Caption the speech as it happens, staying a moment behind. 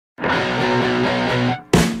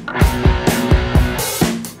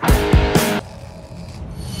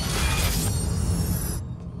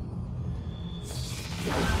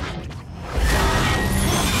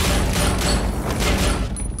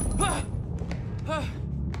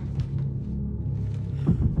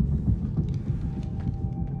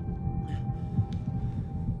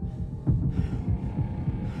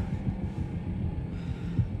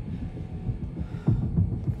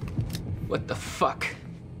What the fuck?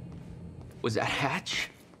 Was that Hatch?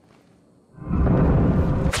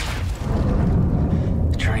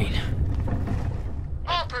 The train.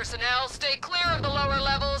 All personnel, stay clear of the lower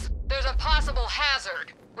levels. There's a possible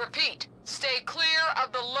hazard. Repeat, stay clear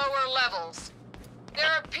of the lower levels.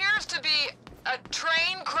 There appears to be a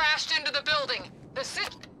train crashed into the building.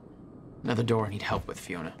 Another door I need help with,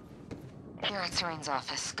 Fiona. You're at Serene's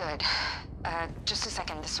office. Good. Just a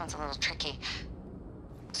second. This one's a little tricky.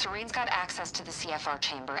 Serene's got access to the CFR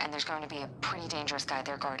chamber, and there's going to be a pretty dangerous guy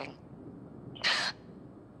there guarding.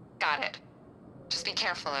 Got it. Just be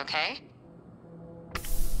careful, okay?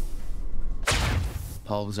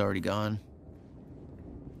 Paul was already gone,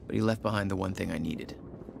 but he left behind the one thing I needed.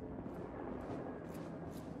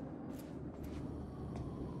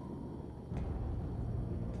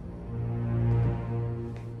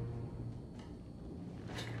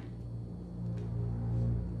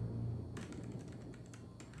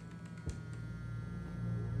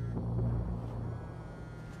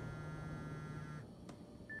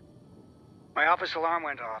 My office alarm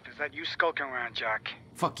went off. Is that you skulking around, Jack?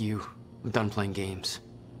 Fuck you. I'm done playing games.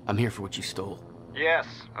 I'm here for what you stole. Yes,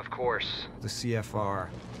 of course. The CFR.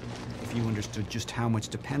 If you understood just how much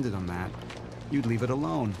depended on that, you'd leave it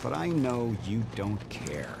alone. But I know you don't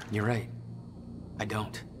care. You're right. I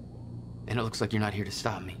don't. And it looks like you're not here to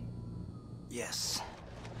stop me. Yes.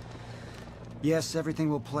 Yes, everything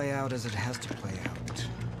will play out as it has to play out.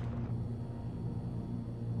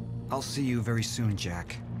 I'll see you very soon,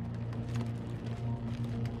 Jack.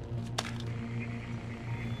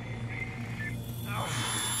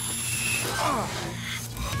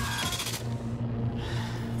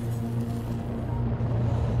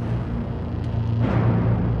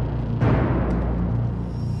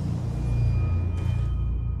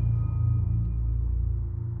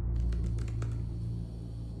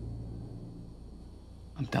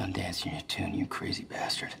 I'm done dancing your tune, you crazy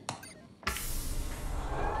bastard.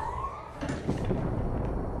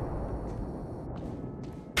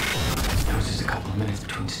 It was just a couple of minutes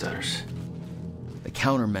between stutters. The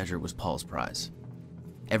countermeasure was Paul's prize.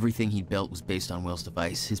 Everything he'd built was based on Will's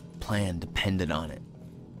device. His plan depended on it.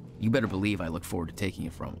 You better believe I look forward to taking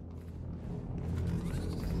it from him.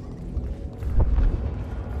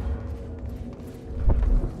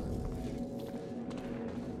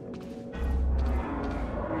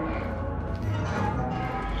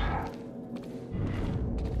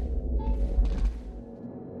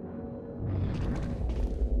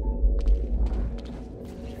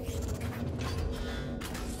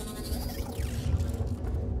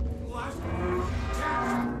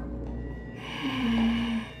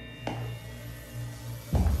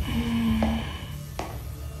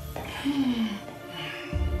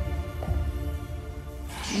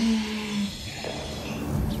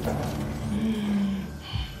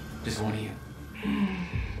 Just one of you.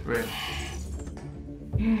 Really.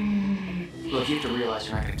 Look, you have to realize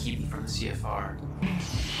you're not going to keep me from the CFR.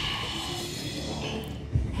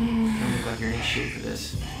 You don't look like you're in any shape for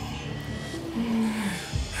this.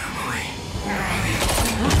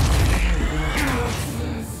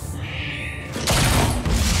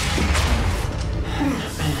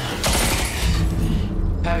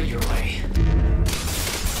 Have it your way.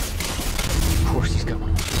 Of course he's got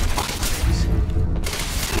one of those fucking things.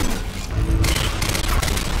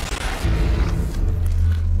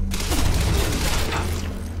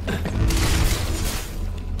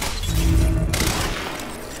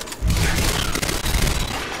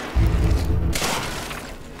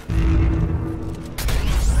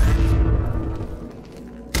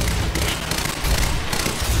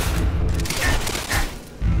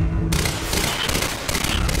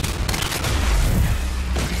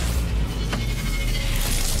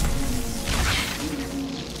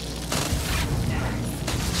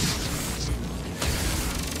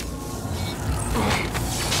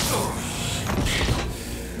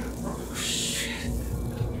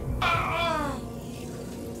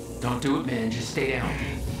 Don't do it, man. Just stay down.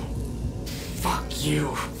 Fuck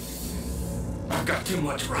you. I've got too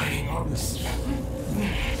much writing on this.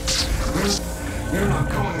 You're not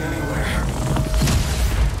going anywhere.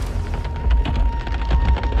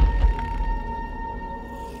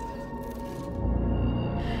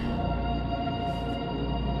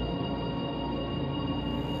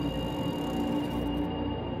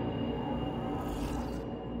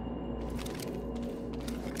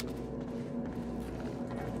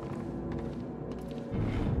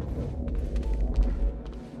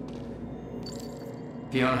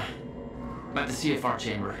 Fiona, I'm at the CFR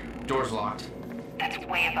chamber. Door's locked. That's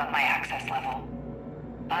way above my access level.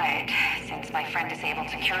 But since my friend disabled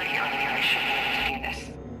security earlier, I should be able to do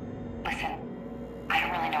this. Listen, I don't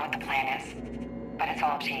don't really know what the plan is, but it's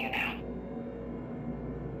all up to you now.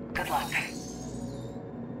 Good luck.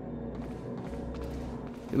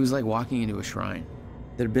 It was like walking into a shrine.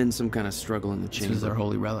 There'd been some kind of struggle in the This chamber. was their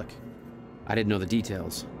holy relic. I didn't know the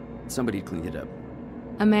details. Somebody cleaned it up.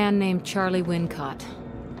 A man named Charlie Wincott.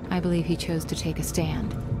 I believe he chose to take a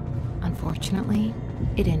stand. Unfortunately,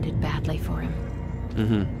 it ended badly for him.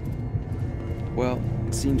 Mm-hmm. Well,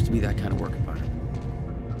 it seems to be that kind of work environment.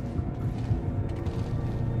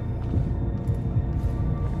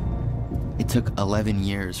 It took 11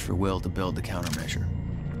 years for Will to build the countermeasure.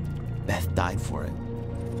 Beth died for it,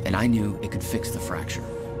 and I knew it could fix the fracture.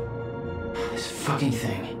 This fucking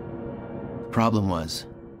thing. The problem was,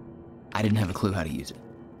 I didn't have a clue how to use it.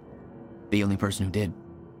 The only person who did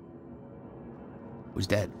was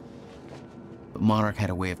dead. But Monarch had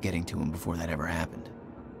a way of getting to him before that ever happened.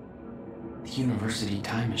 The university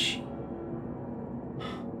time machine.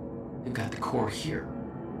 They've got the core here.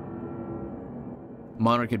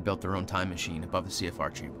 Monarch had built their own time machine above the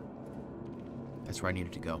CFR chamber. That's where I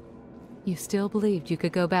needed to go. You still believed you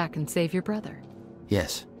could go back and save your brother?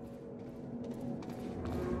 Yes.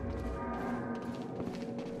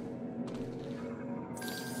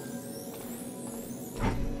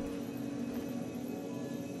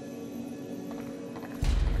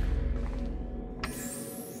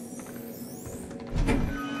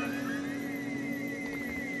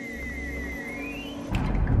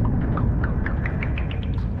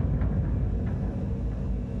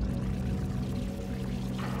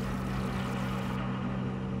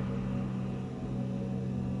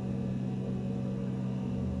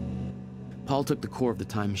 Paul took the core of the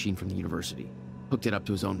time machine from the university, hooked it up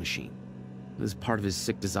to his own machine. It was part of his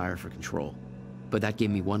sick desire for control, but that gave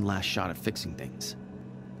me one last shot at fixing things.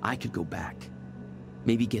 I could go back,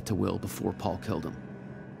 maybe get to Will before Paul killed him.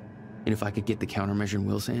 And if I could get the countermeasure in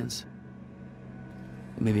Will's hands,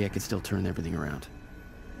 maybe I could still turn everything around.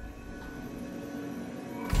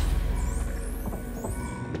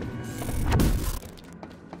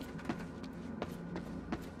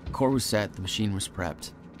 The core was set, the machine was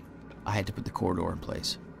prepped. I had to put the core door in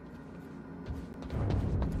place.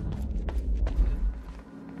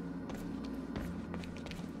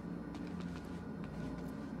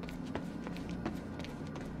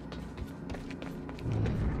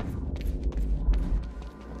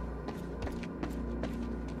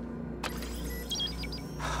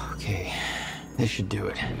 Okay, this should do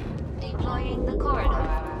it. Deploying the corridor.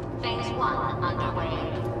 Phase 1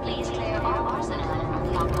 underway. Please clear all personnel from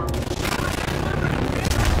the operation.